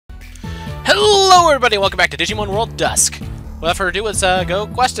Hello everybody, welcome back to Digimon World Dusk. Without further ado, let's go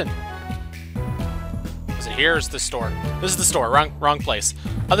questing. Is it here or is this store? This is the store, wrong place.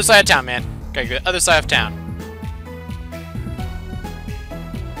 Other side of town, man. Okay, good. Other side of town.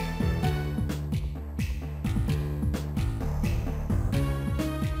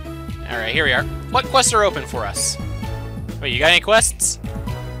 Alright, here we are. What quests are open for us? Wait, you got any quests?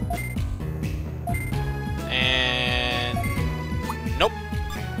 And... nope.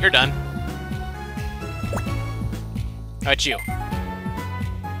 You're done. How about you?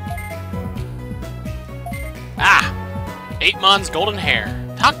 Ah! Apemon's golden hair.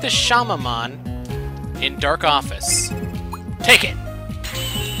 Talk to Shamamon in dark office. Take it!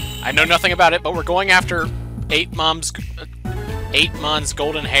 I know nothing about it, but we're going after Apemon's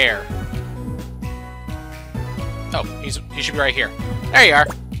golden hair. Oh, he should be right here. There you are.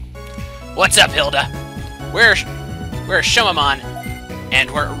 What's up, Hilda? We're Shamamon, and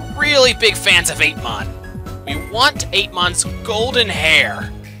we're really big fans of Apemon. We want Apemon's golden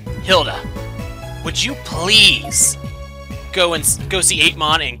hair. Hilda, would you please go see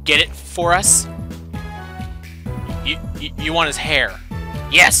Apemon and get it for us? You want his hair?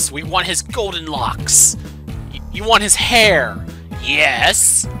 Yes, we want his golden locks. You want his hair?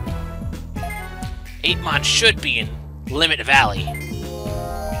 Yes. Apemon should be in Limit Valley.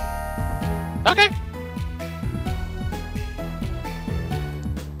 Okay.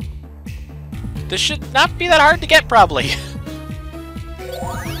 This should not be that hard to get, probably.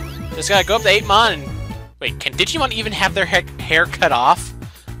 Just gotta go up to Apemon and... wait, can Digimon even have their hair cut off?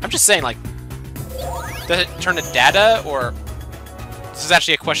 I'm just saying, like... does it turn to data, or... this is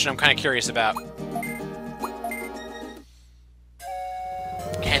actually a question I'm kind of curious about.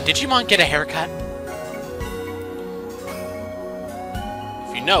 Can Digimon get a haircut?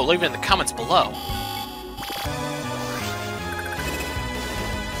 If you know, leave it in the comments below.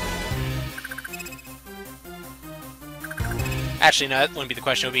 Actually, no, that wouldn't be the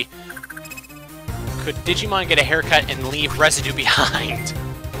question. It would be, could Digimon get a haircut and leave residue behind?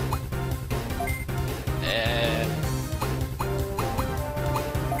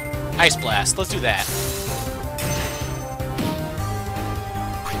 Ice Blast. Let's do that.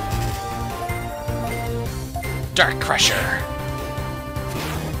 Dark Crusher.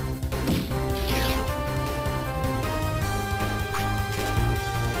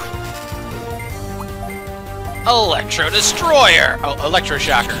 Electro Destroyer! Oh, Electro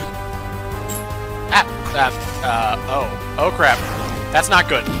Shocker. Oh crap. That's not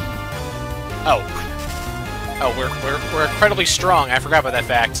good. Oh. Oh, we're incredibly strong. I forgot about that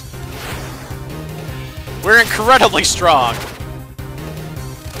fact. We're incredibly strong.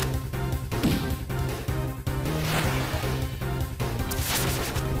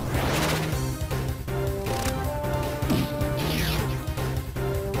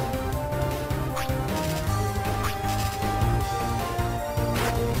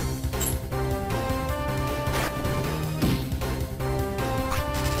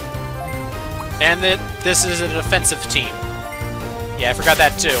 And this is a defensive team. Yeah, I forgot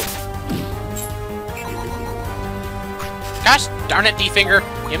that too. Gosh darn it, D-Finger.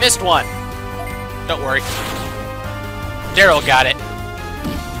 You missed one. Don't worry. Daryl got it.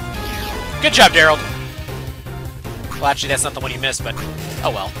 Good job, Daryl. Well, actually, that's not the one you missed, but...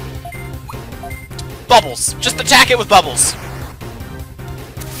 oh well. Bubbles. Just attack it with bubbles.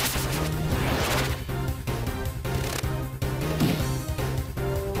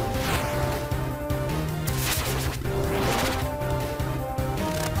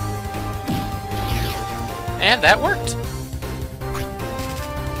 And that worked.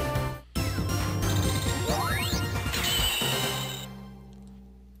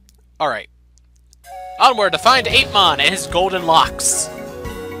 Alright. Onward to find Apemon and his golden locks.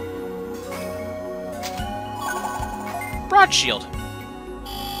 Broad Shield.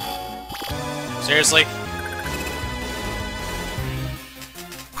 Seriously?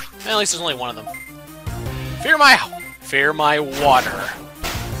 At least there's only one of them. Fear my water.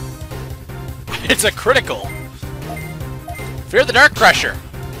 It's a critical. Fear the Dark Crusher.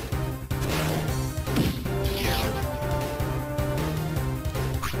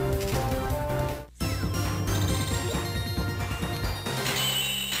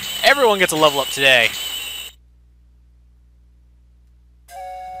 Everyone gets a level up today.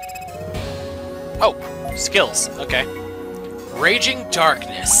 Oh, skills. Okay. Raging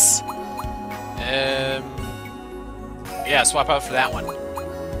Darkness. Yeah, swap out for that one.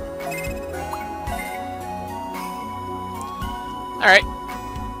 Alright.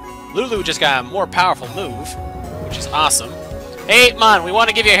 Lulu just got a more powerful move, which is awesome. Hey, Apemon, we want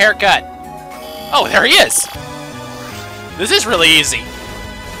to give you a haircut. Oh, there he is! This is really easy.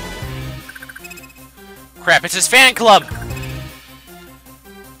 Crap, it's his fan club!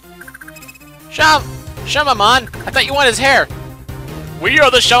 Shamamon! I thought you wanted his hair! We are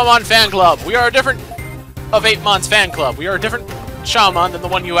the Shamamon fan club! We are a different of 8mon's fan club. We are a different Shamamon than the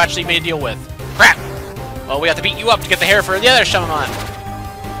one you actually made a deal with. Crap! Well, we have to beat you up to get the hair for the other Shamamon.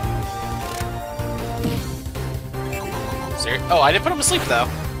 Oh, I didn't put him to sleep, though.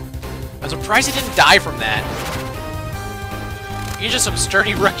 I'm surprised he didn't die from that. You're just some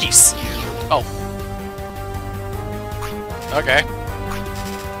sturdy rookies. Oh. Okay.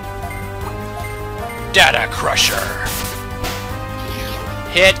 Data Crusher.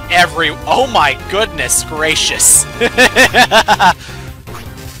 Hit every... Oh my goodness gracious.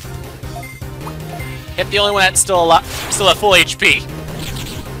 Hit the only one that's still at full HP.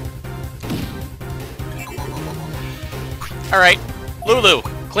 Alright, Lulu,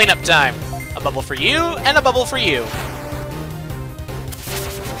 cleanup time. A bubble for you, and a bubble for you.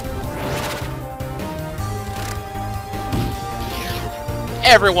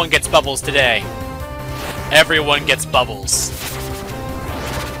 Everyone gets bubbles today. Everyone gets bubbles.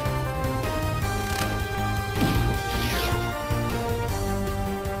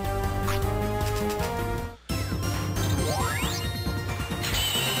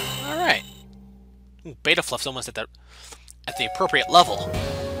 Alright. Beta Fluff's almost at the appropriate level.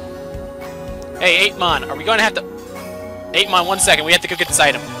 Hey, 8mon, are we going to have to... 8mon, 1 second, we have to go get this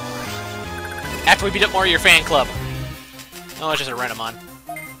item. After we beat up more of your fan club. Oh, it's just a Renamon.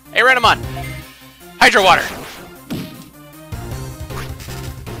 Hey, Renamon! Hydro Water!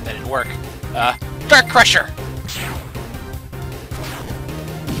 That didn't work. Dark Crusher!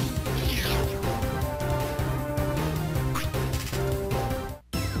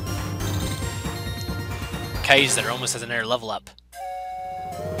 Kaiser almost has another level up.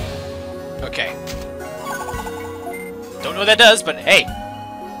 Okay. Don't know what that does, but hey!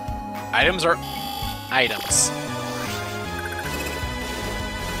 Items are... items.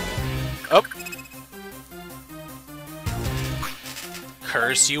 Oh!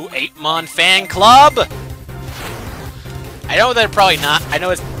 Curse you, 8mon fan club! I know they're probably not. I know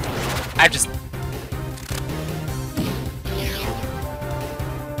it's... I just...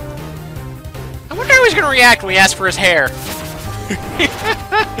 I wonder how he's gonna react when we ask for his hair.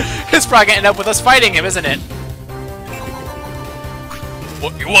 It's probably gonna end up with us fighting him, isn't it?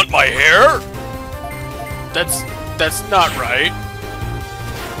 What, you want my hair? That's not right.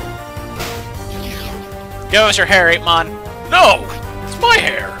 Give us your hair, 8mon. No! It's my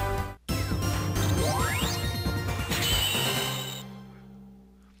hair!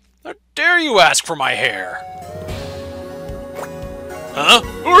 How dare you ask for my hair? Huh?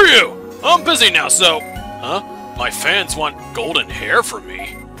 Who are you? I'm busy now, so... Huh? My fans want golden hair from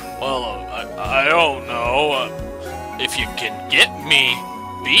me? Well, I don't know. If you can get me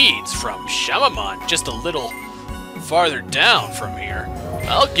beads from Shamamon just a little farther down from here,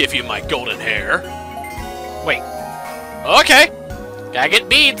 I'll give you my golden hair. Wait. Okay. Gotta get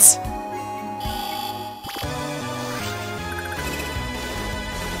beads.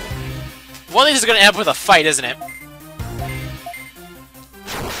 One of these is gonna end up with a fight, isn't it?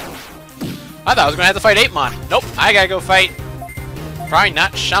 I thought I was gonna have to fight 8mon. Nope, I gotta go fight. Probably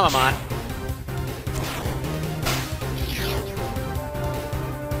not Shamamon.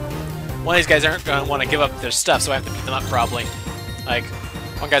 One of these guys aren't gonna want to give up their stuff, so I have to beat them up probably. Like,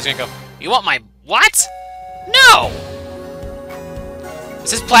 one guy's gonna go, "You want my what? No!"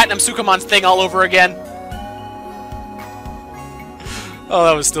 Is this Platinum Sukamon's thing all over again? Oh,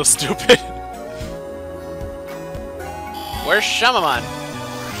 that was still stupid. Where's Shamamon?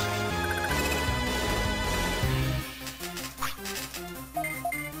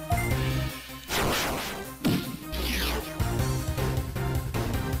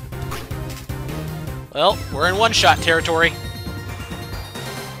 Well, we're in one-shot territory.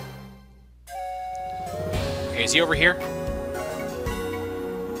 Okay, is he over here?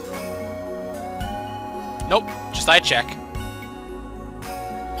 Nope, just eye check.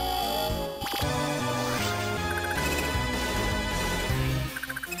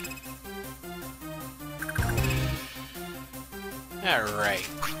 Alright.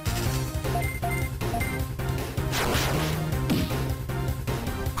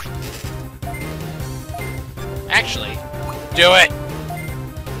 Actually, do it!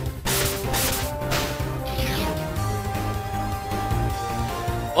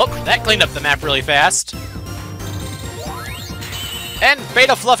 Well, that cleaned up the map really fast. And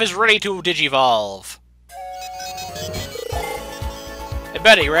Beta Fluff is ready to Digivolve. Hey,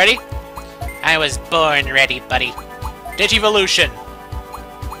 buddy, ready? I was born ready, buddy. Digivolution.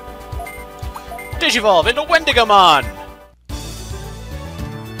 Digivolve into Wendigamon!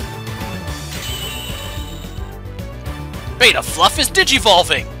 Beta Fluff is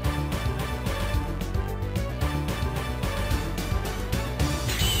digivolving!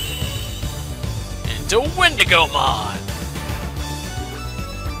 Into Wendigomon!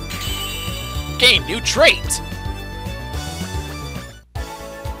 Gain new trait!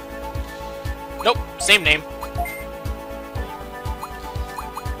 Nope, same name.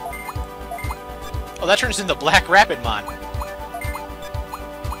 Oh, that turns into Black Rapidmon.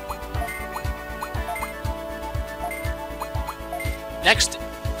 Next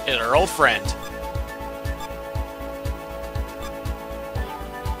is our old friend.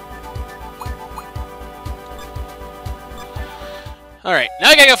 Alright, now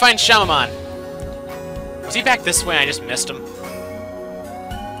I gotta go find Shamamon. Was he back this way? I just missed him.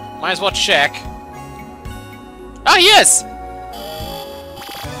 Might as well check. Oh, he is!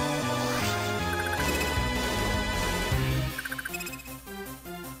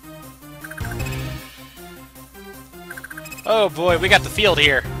 Oh boy, we got the field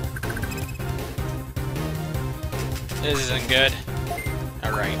here. This isn't good.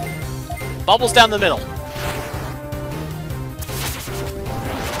 Alright. Bubbles down the middle.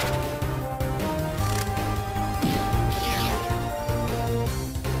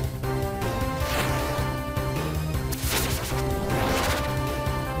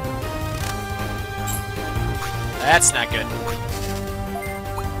 That's not good.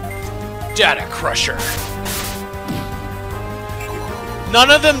 Data Crusher. None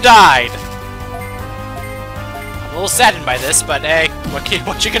of them died. I'm a little saddened by this, but hey,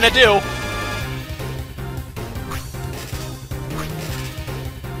 what you gonna do?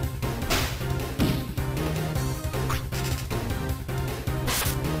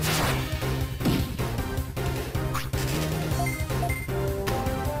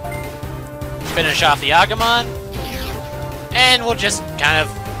 Finish off the Agumon, and we'll just kind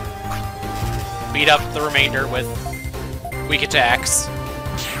of beat up the remainder with weak attacks.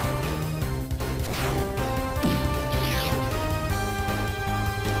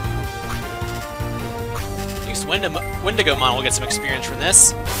 At least Wendigomon will get some experience from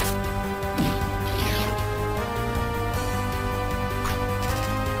this.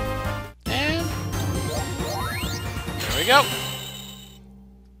 And there we go.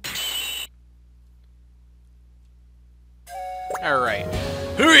 Alright.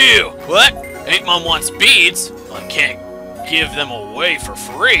 Who are you? What? Apemon wants beads? Well, I can't give them away for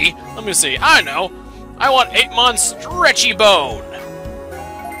free. Let me see. I know. I want Apemon's stretchy bone.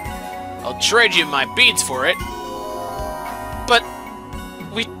 I'll trade you my beads for it. But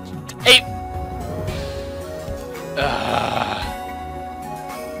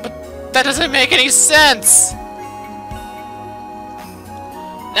but that doesn't make any sense.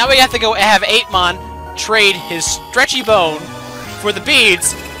 Now we have to go have Apemon trade his stretchy bone for the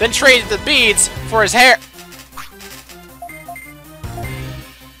beads, then trade the beads for his hair.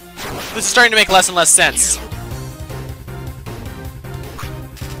 This is starting to make less and less sense.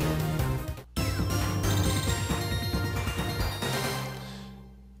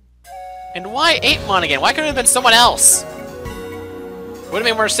 And why Apemon again? Why couldn't it have been someone else? Would have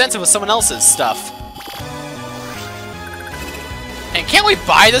made more sense if it was someone else's stuff. And can't we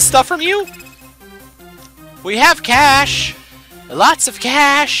buy this stuff from you? We have cash. Lots of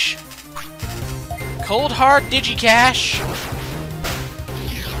cash. Cold hard Digicash.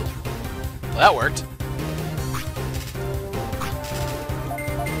 Well, that worked.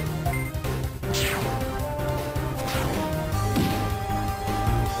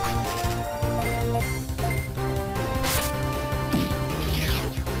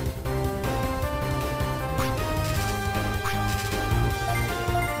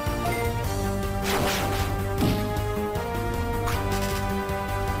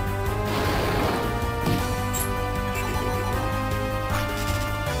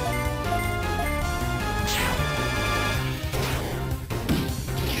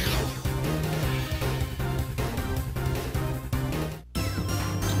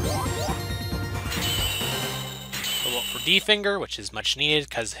 D-Finger, which is much needed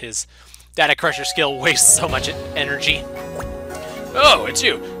because his Data Crusher skill wastes so much energy. Oh, it's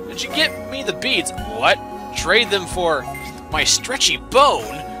you. Did you get me the beads? What? Trade them for my stretchy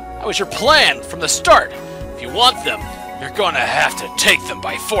bone? That was your plan from the start. If you want them, you're gonna have to take them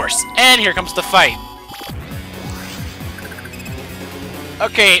by force. And here comes the fight.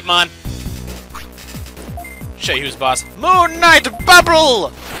 Okay, Apemon. Show you who's boss. Moon Knight Bubble!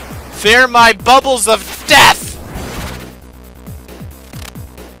 Fear my bubbles of death!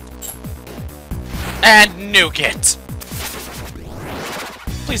 And nuke it!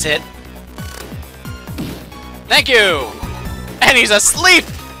 Please hit. Thank you! And he's asleep!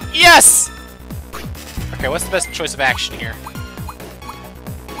 Yes! Okay, what's the best choice of action here?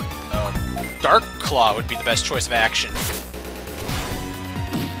 Dark Claw would be the best choice of action.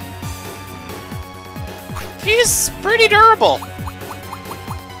 He's pretty durable.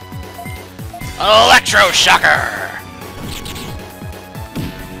 Electro Shocker!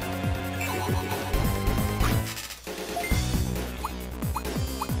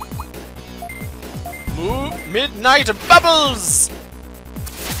 Midnight Bubbles!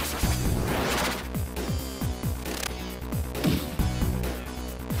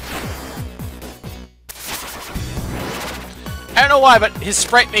 I don't know why, but his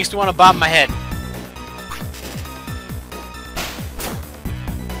sprite makes me want to bob my head.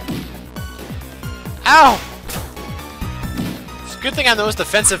 Ow! It's a good thing I'm the most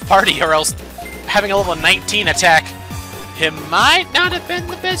defensive party, or else having a level 19 attack him might not have been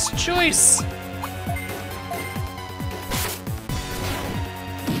the best choice.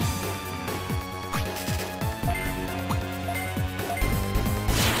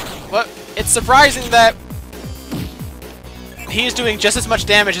 But it's surprising that he's doing just as much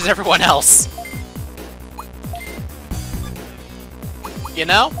damage as everyone else. You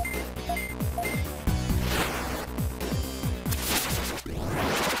know?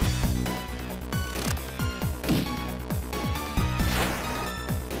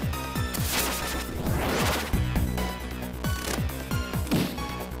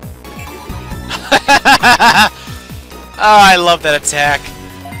 Oh, I love that attack.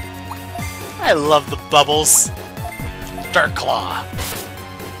 I love the bubbles. Dark Claw.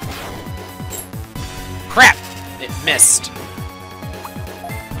 Crap! It missed.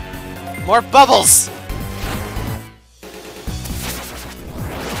 More bubbles!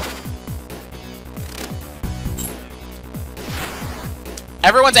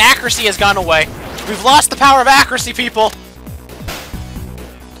 Everyone's accuracy has gone away. We've lost the power of accuracy, people!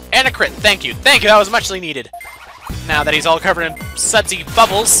 And a crit. Thank you. Thank you. That was muchly needed. Now that he's all covered in sudsy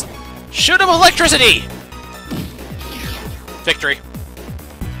bubbles, shoot him with electricity! Victory.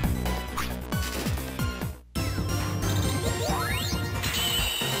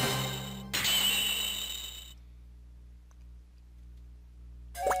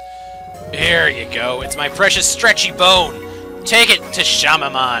 There you go. It's my precious stretchy bone. Take it to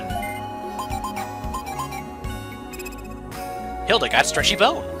Shamamon. Hilda got stretchy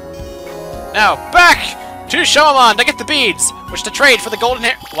bone. Now, back to Shamamon to get the beads, which to trade for the golden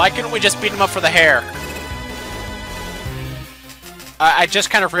hair. Why couldn't we just beat him up for the hair? I just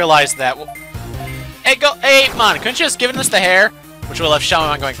kind of realized that. Hey, Apemon, couldn't you just given us the hair? Which would have left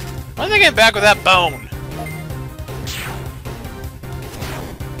Shamamon going, why are they getting back with that bone?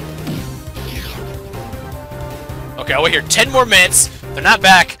 Okay, I'll wait here 10 more minutes. They're not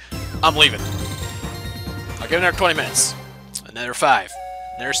back. I'm leaving. I'll give another 20 minutes. Another 5.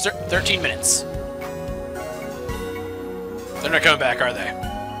 There's 13 minutes. They're not coming back, are they?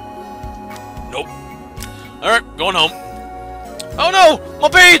 Nope. Alright, going home. Oh no! My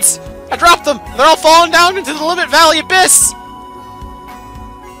beads! I dropped them! They're all falling down into the Limit Valley Abyss!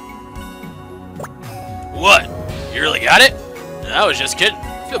 What? You really got it? I was just kidding.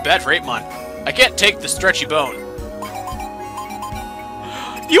 I feel bad for Apemon. I can't take the stretchy bone.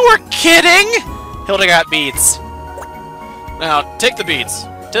 You were kidding?! Hilda got beads. Now, take the beads.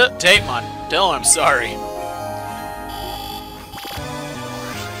 To Apemon. Tell him I'm sorry.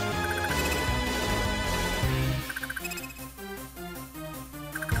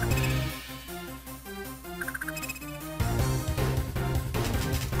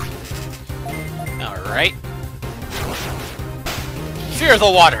 Alright. Fear the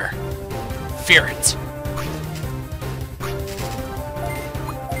water. Fear it.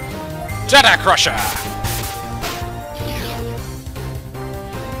 Data Crusher!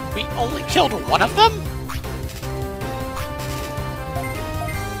 We only killed one of them?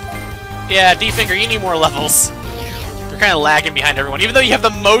 Yeah, D-Finger, you need more levels. You're kind of lagging behind everyone, even though you have the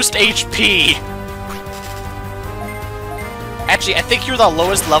most HP. Actually, I think you're the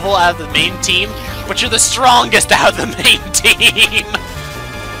lowest level out of the main team, but you're the strongest out of the main team!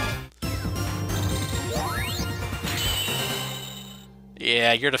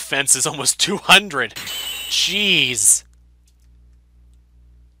 Yeah, your defense is almost 200. Jeez.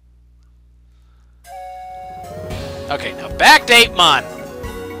 Okay, now back to Apemon.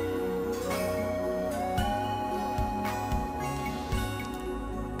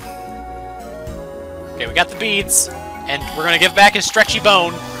 Okay, we got the beads, and we're gonna give back his stretchy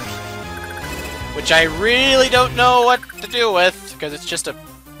bone, which I really don't know what to do with, because it's just a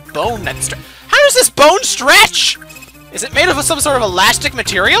bone that How does this bone stretch? Is it made of some sort of elastic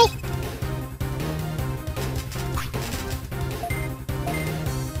material?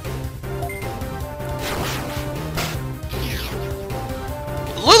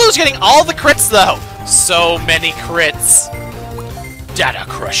 getting all the crits, though! So many crits. Data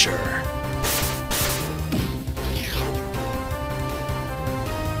Crusher.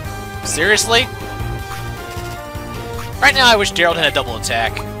 Seriously? Right now, I wish Daryl had a double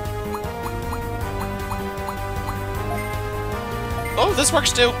attack. Oh, this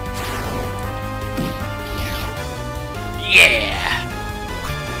works too. Yeah!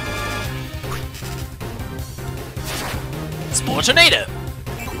 Spore Tornado!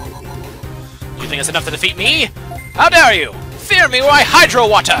 You think it's enough to defeat me? How dare you! Fear me, why Hydro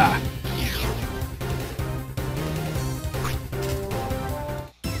Water!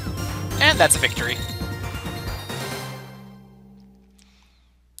 And that's a victory.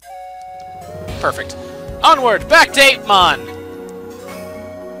 Perfect. Onward, back to Apemon!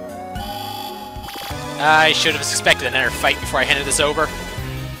 I should have expected another fight before I handed this over.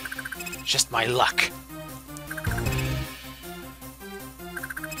 Just my luck.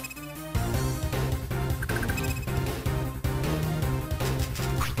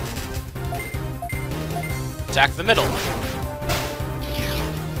 Attack the middle.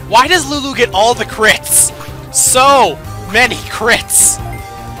 Why does Lulu get all the crits? So many crits!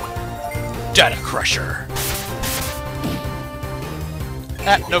 Data Crusher.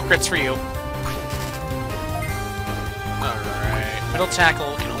 No crits for you. Alright. Middle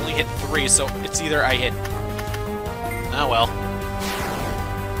tackle can only hit 3, so it's either I hit... Oh well.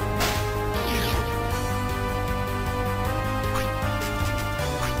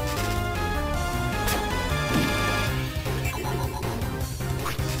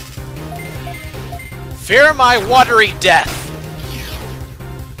 Fear my watery death!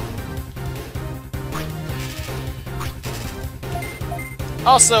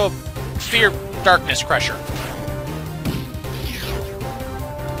 Also, fear Darkness Crusher.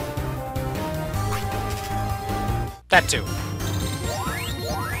 That too.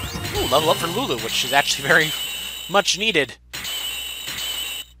 Ooh, level up for Lulu, which is actually very much needed.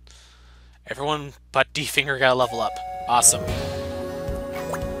 Everyone but D-Finger got a level up. Awesome.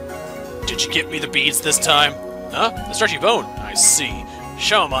 Did you get me the beads this time? Huh? The stretchy bone? I see.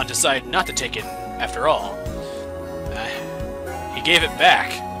 Shomon decided not to take it, after all. He gave it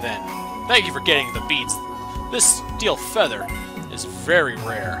back, then. Thank you for getting the beads. This steel feather is very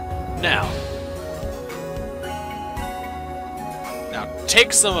rare. Now,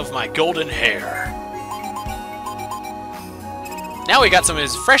 take some of my golden hair. Now we got some of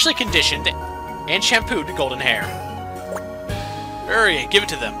his freshly conditioned and shampooed golden hair. Hurry and give it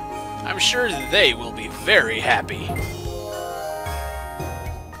to them. I'm sure they will be very happy.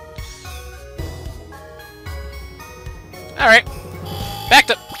 Alright. Back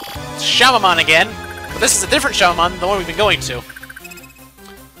to Shamamon again. But this is a different Shamamon than the one we've been going to.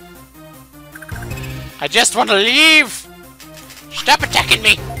 I just want to leave! Stop attacking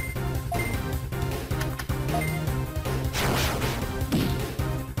me!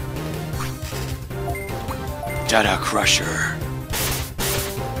 Data Crusher.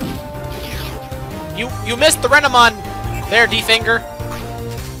 You missed the Renamon there, D-Finger.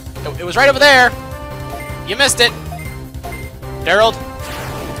 It was right over there. You missed it. Daryl.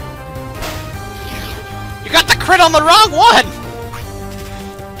 You got the crit on the wrong one!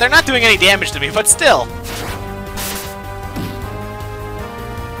 They're not doing any damage to me, but still.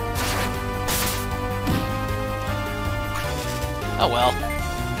 Oh well.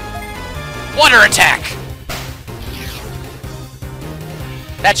 Water attack!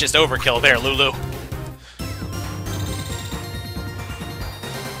 That's just overkill there, Lulu.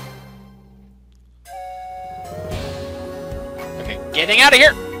 Okay, getting out of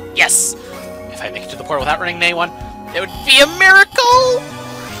here! Yes! If I make it to the portal without running into anyone, it would be a miracle!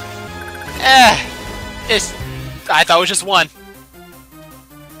 I thought it was just one.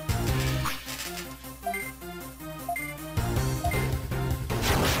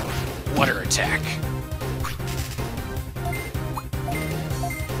 Water attack.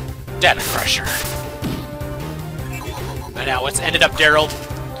 Data Crusher. And now what's ended up, Daryl?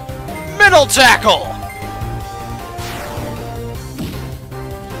 Middle tackle!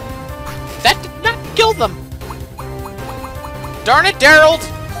 That did not kill them! Darn it, Daryl!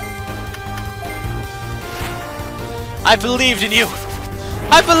 I believed in you!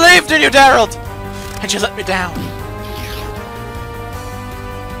 I believed in you, Daryl! And you let me down.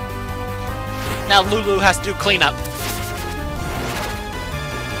 Now Lulu has to do cleanup.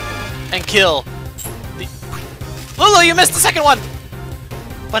 And kill the... Lulu, you missed the second one!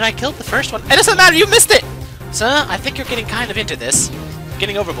 But I killed the first one. It doesn't matter, you missed it! So, I think you're getting kind of into this.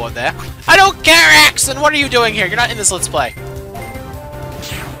 Getting overboard there. I don't care, Axe! And what are you doing here? You're not in this Let's Play.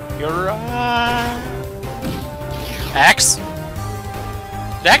 You're right. Axe?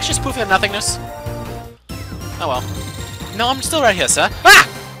 Did I actually just poof in nothingness? Oh well. No, I'm still right here, sir. Ah!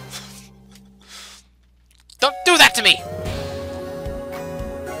 Don't do that to me!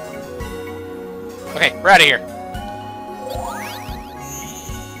 Okay, we're out of here.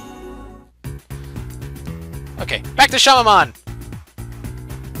 Okay, back to Shamamon!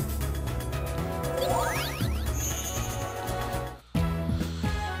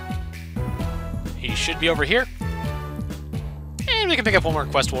 He should be over here. And we can pick up one more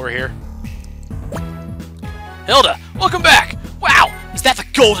quest while we're here. Hilda, welcome back! Wow, is that the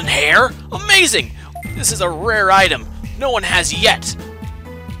golden hair? Amazing! This is a rare item no one has yet.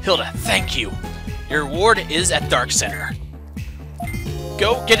 Hilda, thank you. Your reward is at Dark Center.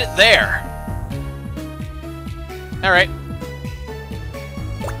 Go get it there. Alright.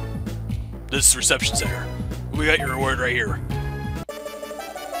 This is Reception Center. We got your reward right here.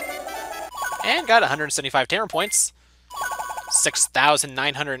 And got 175 Tamer points.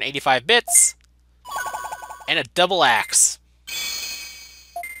 6,985 bits. And a double axe.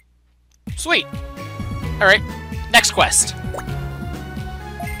 Sweet. Alright, next quest.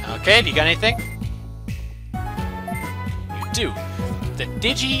 Okay, do you got anything? You do. The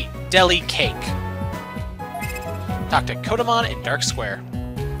DigiDeli-Cake. Talk to Kotamon in Dark Square.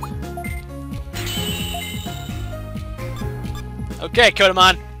 Okay,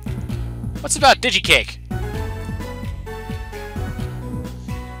 Kotamon. What's about DigiCake?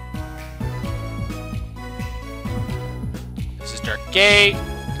 This is Dark Gate.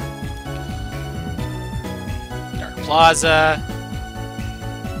 Dark Plaza.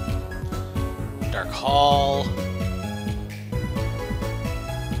 Dark Hall.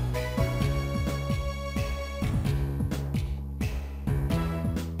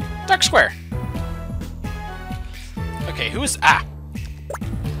 Dark Square. Okay, who's... Ah!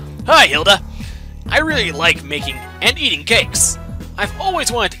 Hi, Hilda! I really like making and eating cakes. I've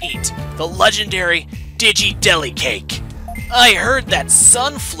always wanted to eat the legendary DigiDeli-Cake. I heard that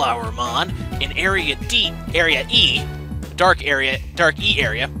Sunflowermon in Area E, Dark E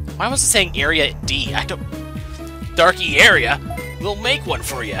area. Why was it saying Area D? Dark E area will make one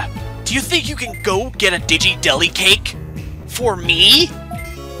for you. Do you think you can go get a DigiDeli-Cake for me?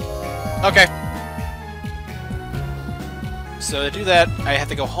 Okay. So to do that, I have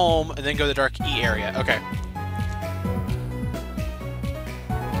to go home and then go to the Dark E area. Okay.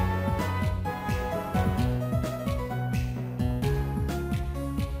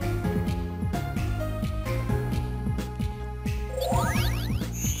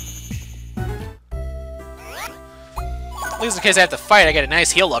 At least in case I have to fight, I get a nice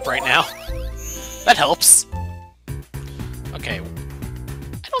heal up right now. That helps. Okay.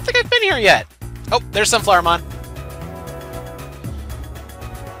 I don't think I've been here yet. Oh, there's Sunflowermon.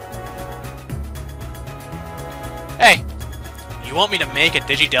 Hey, you want me to make a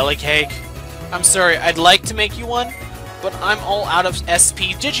DigiDeli-Cake? I'm sorry, I'd like to make you one, but I'm all out of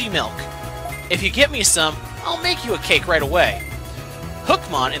SP Digimilk. If you get me some, I'll make you a cake right away.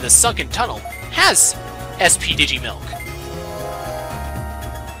 Hookmon in the sunken tunnel has SP Digimilk.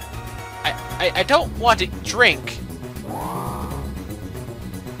 I don't want to drink.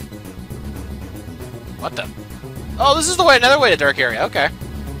 What the? Oh, this is the way, another way to Dark Area. Okay.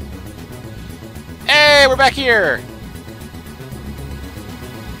 Hey, we're back here.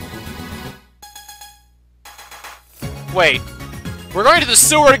 Wait, we're going to the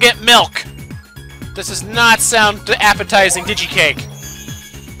sewer to get milk. This does not sound appetizing, DigiCake.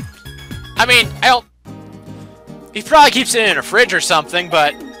 I mean, I don't... He probably keeps it in a fridge or something,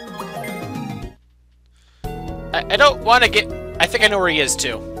 but... I don't want to get... I think I know where he is,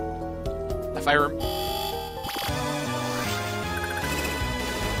 too. If I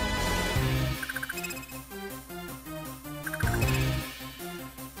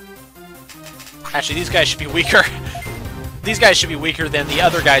Actually, these guys should be weaker. These guys should be weaker than the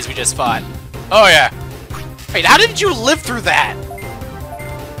other guys we just fought. Oh, yeah. Wait, how did you live through that?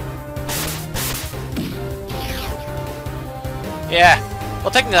 Yeah.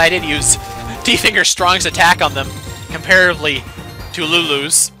 Well, technically, I did use D-Finger Strong's attack on them, comparatively to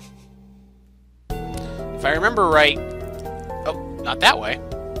Lulu's. If I remember right... Oh, not that way.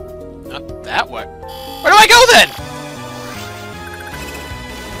 Not that way. Where do I go, then?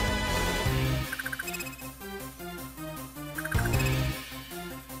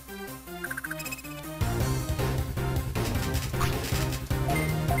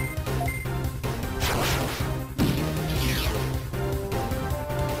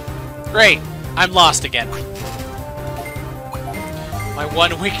 Great! I'm lost again. My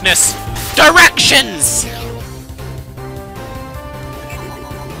one weakness... Directions!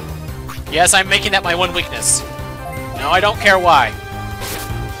 Yes, I'm making that my one weakness. No, I don't care why.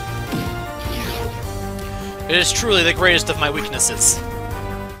 It is truly the greatest of my weaknesses.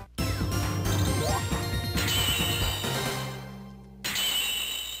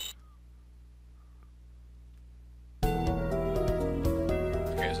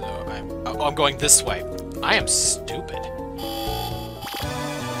 Okay, so I'm going this way. I am stupid.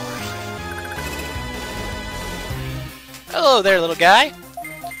 Hello there, little guy.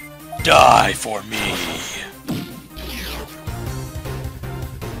 Die for me.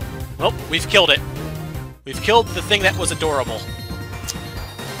 Well, we've killed it. We've killed the thing that was adorable.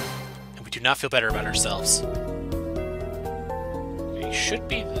 And we do not feel better about ourselves. It should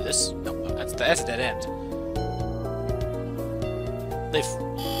be this... No, that's a dead end. They've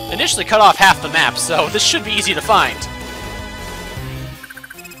initially cut off half the map, so this should be easy to find.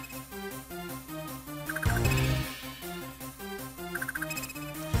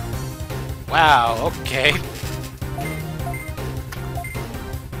 Wow, okay.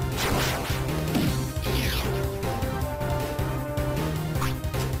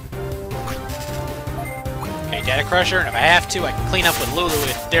 Okay, Data Crusher, and if I have to, I can clean up with Lulu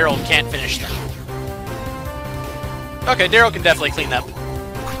if Daryl can't finish them. Okay, Daryl can definitely clean up.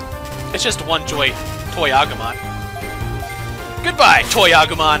 It's just one toy Agumon. Goodbye, toy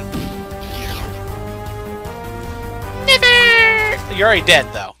Agumon! Never! You're already dead,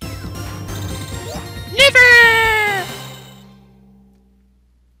 though. Never!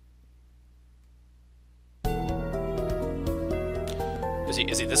 Is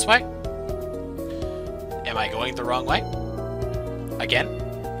he this way? Am I going the wrong way? Again?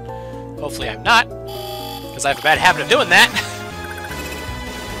 Hopefully I'm not, because I have a bad habit of doing that.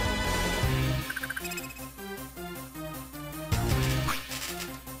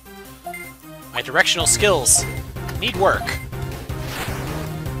 My directional skills need work.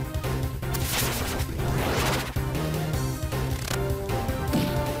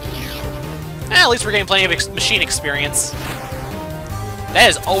 At least we're getting plenty of machine experience. That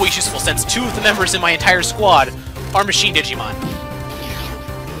is always useful, since 2 of the members in my entire squad are machine Digimon.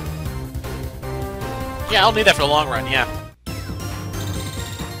 Yeah, I'll need that for the long run, yeah.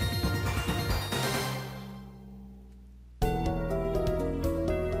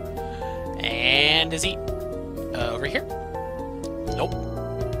 And is he... over here? Nope.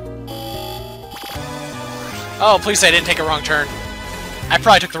 Oh, please say I didn't take a wrong turn. I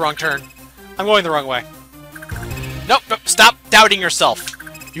probably took the wrong turn. I'm going the wrong way. Nope, nope, stop doubting yourself.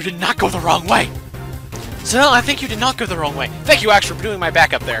 You did not go the wrong way. Sir, I think you did not go the wrong way. Thank you, Axe, for doing my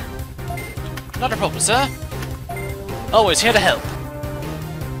backup there. Not a problem, sir. Always here to help.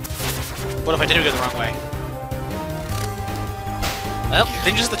 What if I did go the wrong way? Well,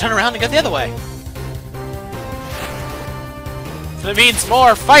 then you just have to turn around and go the other way. That means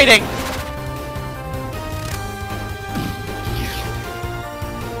more fighting!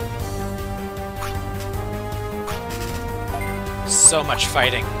 So much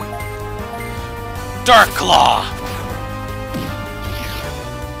fighting. Dark Claw!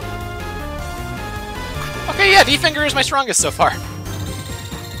 Okay, yeah, D-Finger is my strongest so far.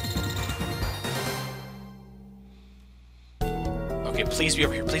 Okay, please be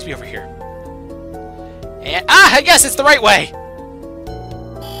over here, please be over here. And, yes, it's the right way!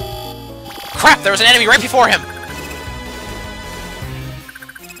 Crap, there was an enemy right before him!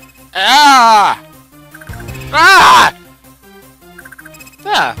 Ah! Ah!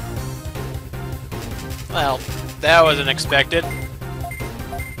 Ah. Well, that wasn't expected.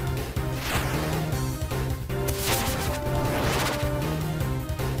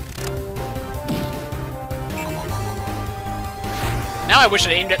 Now I wish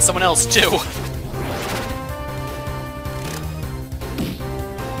I'd aimed at someone else, too.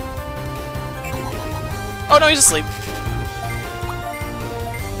 Oh no, he's asleep.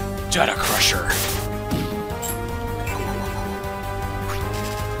 Data Crusher.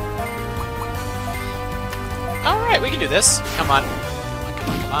 Alright, we can do this. Come on. Come on, come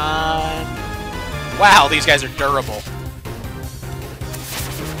on, come on. Wow, these guys are durable.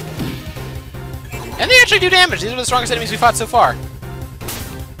 And they actually do damage. These are the strongest enemies we fought so far.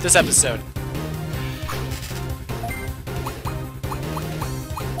 This episode.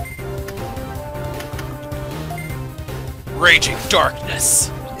 Raging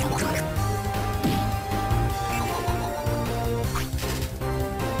Darkness.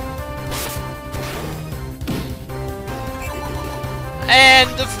 And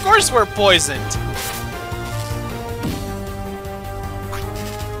of course we're poisoned.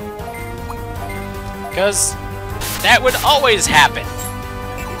 Because that would always happen.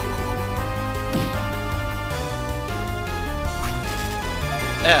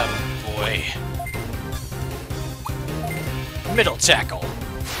 Oh boy. Middle tackle.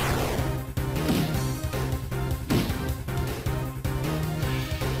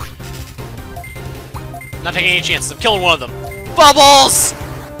 Not taking any chances. I'm killing one of them. Bubbles!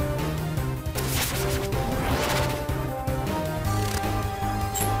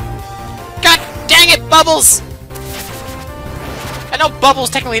 God dang it, Bubbles! I know Bubbles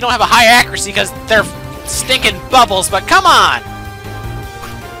technically don't have a high accuracy because they're stinking bubbles, but come on!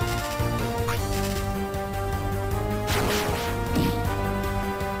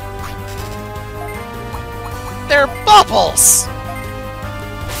 They're bubbles!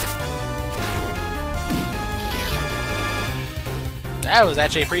 That was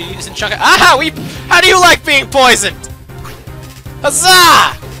actually a pretty decent chunk of— Ah! How do you like being poisoned?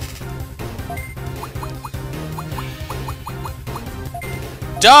 Huzzah!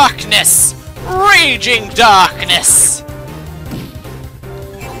 Darkness! Raging darkness!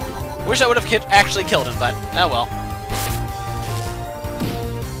 Wish I would have actually killed him, but oh well.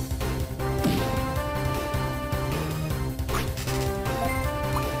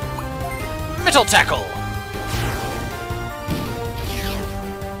 Metal Tackle!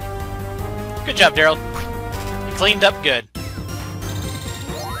 Good job, Daryl. You cleaned up good.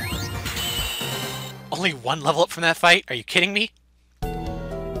 Only one level up from that fight? Are you kidding me?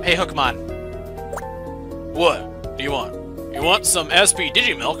 Hey, Hookmon. What do you want? You want some SP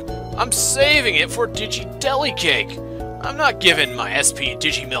Digimilk? I'm saving it for DigiDeli-Cake. I'm not giving my SP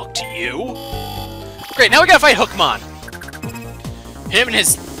Digimilk to you. Great, now we gotta fight Hookmon. Him and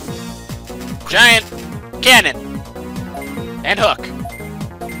his giant cannon. And Hook.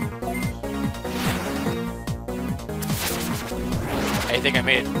 I think I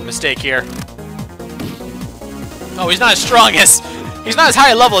made a mistake here. Oh, he's not as strong as— he's not as high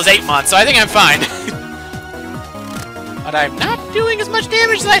a level as Apemon, so I think I'm fine. But I'm not doing as much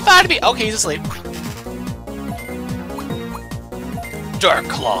damage as I thought it'd be. Okay, he's asleep. Dark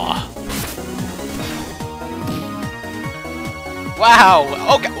Claw. Wow.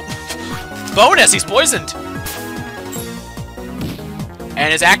 Okay. Bonus, he's poisoned.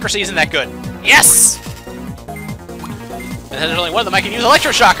 And his accuracy isn't that good. Yes! And there's only one of them I can use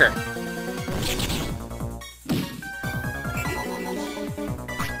Electroshocker.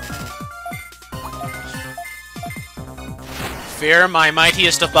 Fear my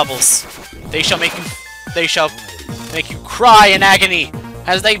mightiest of bubbles. They shall make you cry in agony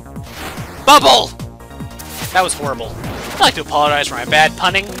as they bubble. That was horrible. I'd like to apologize for my bad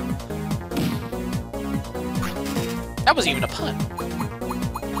punning. That wasn't even a pun.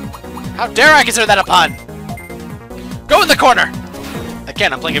 How dare I consider that a pun? Go in the corner!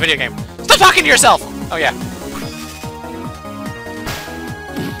 Again, I'm playing a video game. Stop talking to yourself! Oh yeah.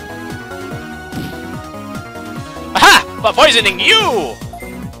 Aha! But poisoning you!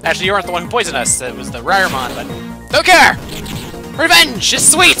 Actually, you weren't the one who poisoned us. It was the Raremon, but don't care! Revenge is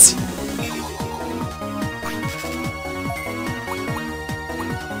sweet!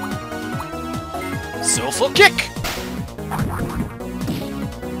 Soulful Kick!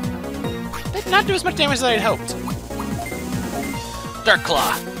 Did not do as much damage as I had hoped. Dark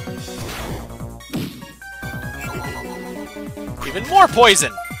Claw. Even more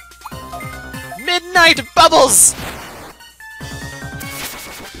poison! Midnight Bubbles!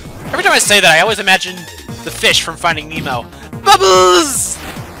 Every time I say that, I always imagine the fish from Finding Nemo. Bubbles!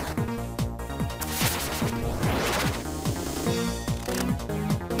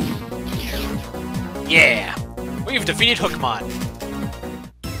 Yeah! We've defeated Hookmon.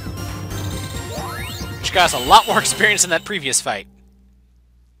 Which got us a lot more experience than that previous fight.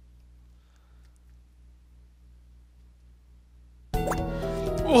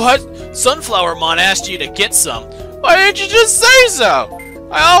 What? Sunflowermon asked you to get some. Why didn't you just say so?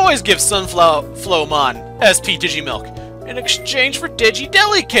 I always give Sunflowmon SP Digimilk in exchange for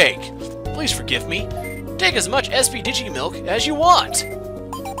DigiDeli-Cake. Please forgive me. Take as much SP Digimilk as you want.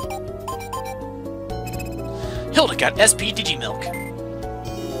 Hilda got SP Digimilk.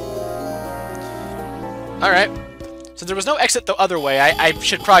 Alright. Since there was no exit the other way, I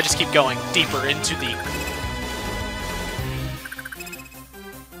should probably just keep going deeper into the...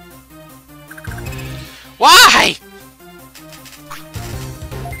 Why?!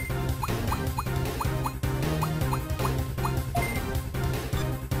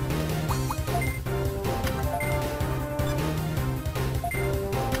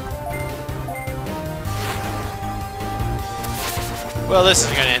 Well, this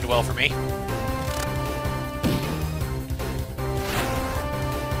isn't going to end well for me.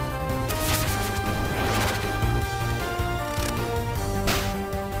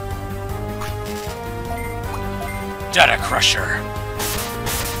 Data Crusher.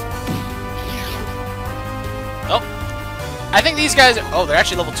 Oh. I think these guys... Oh, they're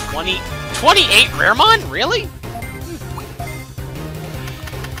actually level 20... 28 Raremon? Really?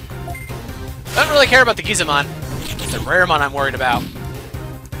 don't really care about the Gizamon. It's the Raremon I'm worried about.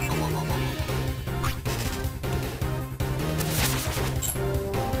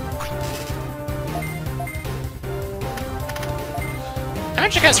 I'm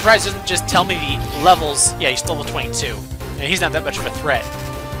actually kind of surprised it doesn't just tell me the levels. Yeah, he's still level 22. Yeah, he's not that much of a threat.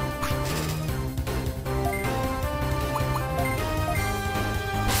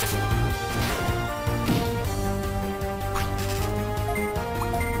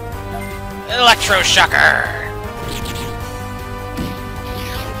 Electroshocker!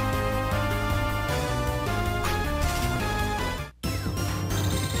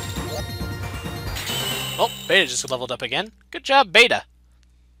 Oh, Beta just leveled up again. Good job, Beta.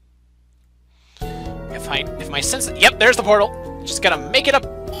 If my sense... Yep, there's the portal. Just gotta make it up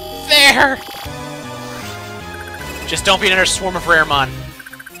there. Just don't be another swarm of Raremon.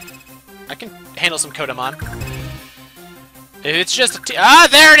 I can handle some Kodamon. If it's just a ah,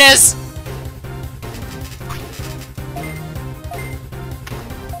 there it is!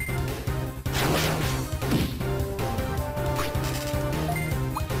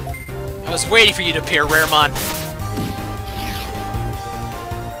 I was waiting for you to appear, Raremon.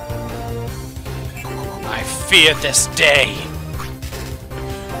 I fear this day.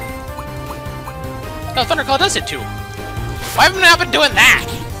 Oh, Thunderclaw does it too. Why haven't I not been doing that?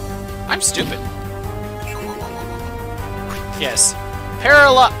 I'm stupid. Yes.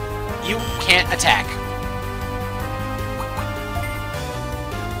 You can't attack.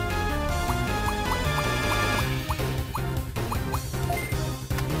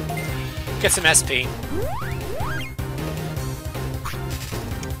 Get some SP.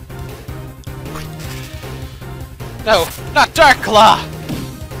 No, not Dark Claw!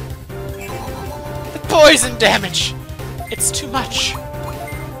 The poison damage! It's too much.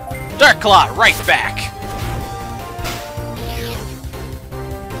 Dark Claw, right back!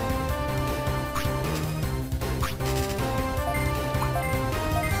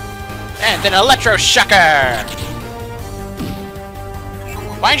 And then Electroshocker!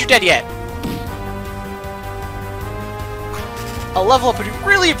 Why aren't you dead yet? A level up would be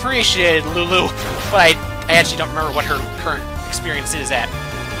really appreciated, Lulu, but I actually don't remember what her current experience is at.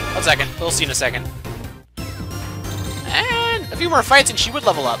 1 second, we'll see in a second. And a few more fights and she would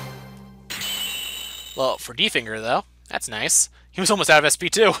level up. Well, for D-Finger though, that's nice. He was almost out of SP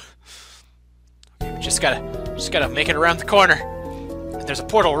too. Just gotta make it around the corner. There's a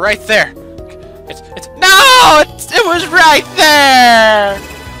portal right there. No! It was right there!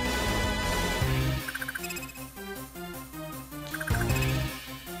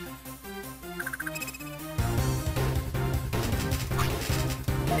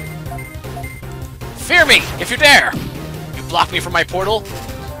 Fear me, if you dare! You block me from my portal?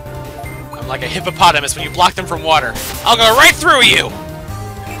 I'm like a hippopotamus when you block them from water. I'll go right through you!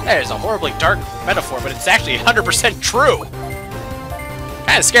 That is a horribly dark metaphor, but it's actually 100% true!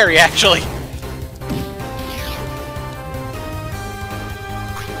 Kinda scary, actually.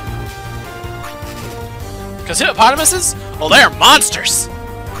 Because hippopotamuses? Well, they're monsters!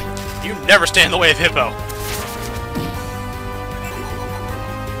 You never stand in the way of Hippo.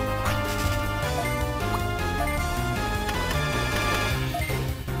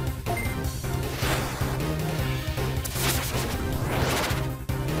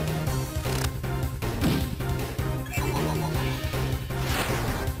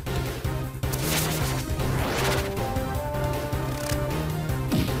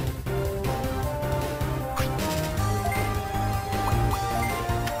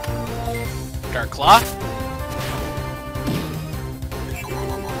 Dark Claw.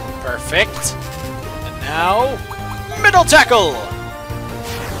 Perfect. And now, Middle Tackle!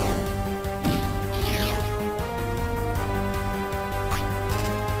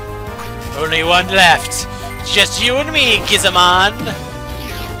 Only one left. It's just you and me, Gizamon.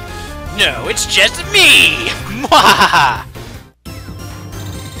 No, it's just me! Mwahaha!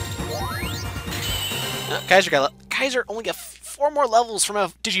 Kaiser only got 4 more levels from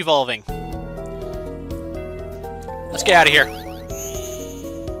Digivolving. Let's get out of here.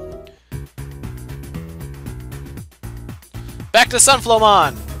 Back to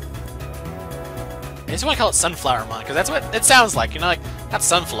Sunflowmon! I just want to call it Sunflowermon, because that's what it sounds like, you know, like, not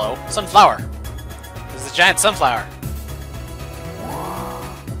Sunflow, Sunflower. This is a giant sunflower.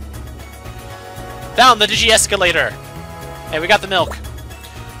 Down the Digi-Escalator! Hey, we got the milk.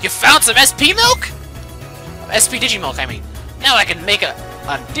 You found some SP milk? SP Digimilk, I mean. Now I can make a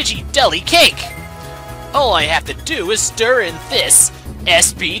DigiDeli-Cake! All I have to do is stir in this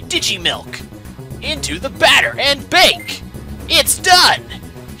SP Digimilk into the batter and bake! It's done!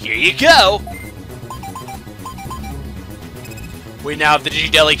 Here you go! We now have the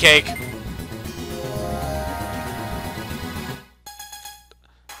DigiDeli-Cake.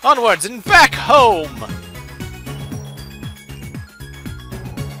 Onwards and back home!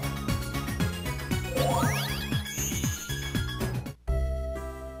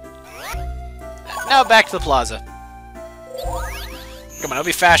 Now back to the plaza. Come on, it'll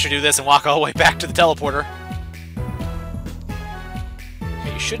be faster to do this and walk all the way back to the teleporter.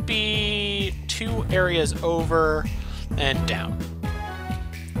 Okay, you should be 2 areas over and down.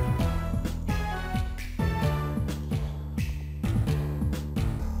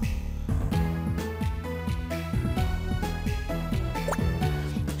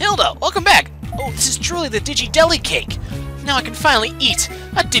 Hilda, welcome back! Oh, this is truly the DigiDeli-Cake! Now I can finally eat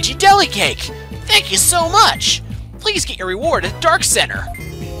a DigiDeli-Cake! Thank you so much! Please get your reward at Dark Center.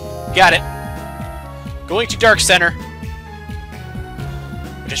 Got it. Going to Dark Center.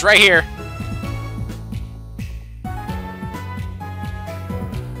 Which is right here.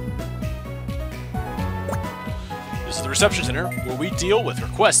 This is the reception center where we deal with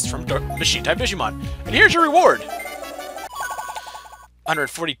requests from machine-type Digimon. And here's your reward!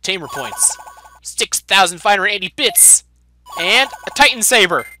 140 Tamer points, 6,580 bits, and a Titan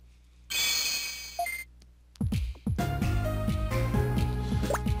Saber.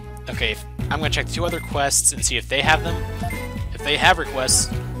 Okay, I'm gonna check the 2 other quests and see if they have them. If they have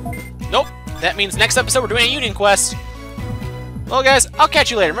requests. Nope, that means next episode we're doing a Union quest. Well guys, I'll catch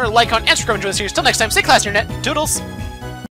you later. Remember to like, comment, and subscribe and join the series. Till next time, stay classy, internet. Toodles!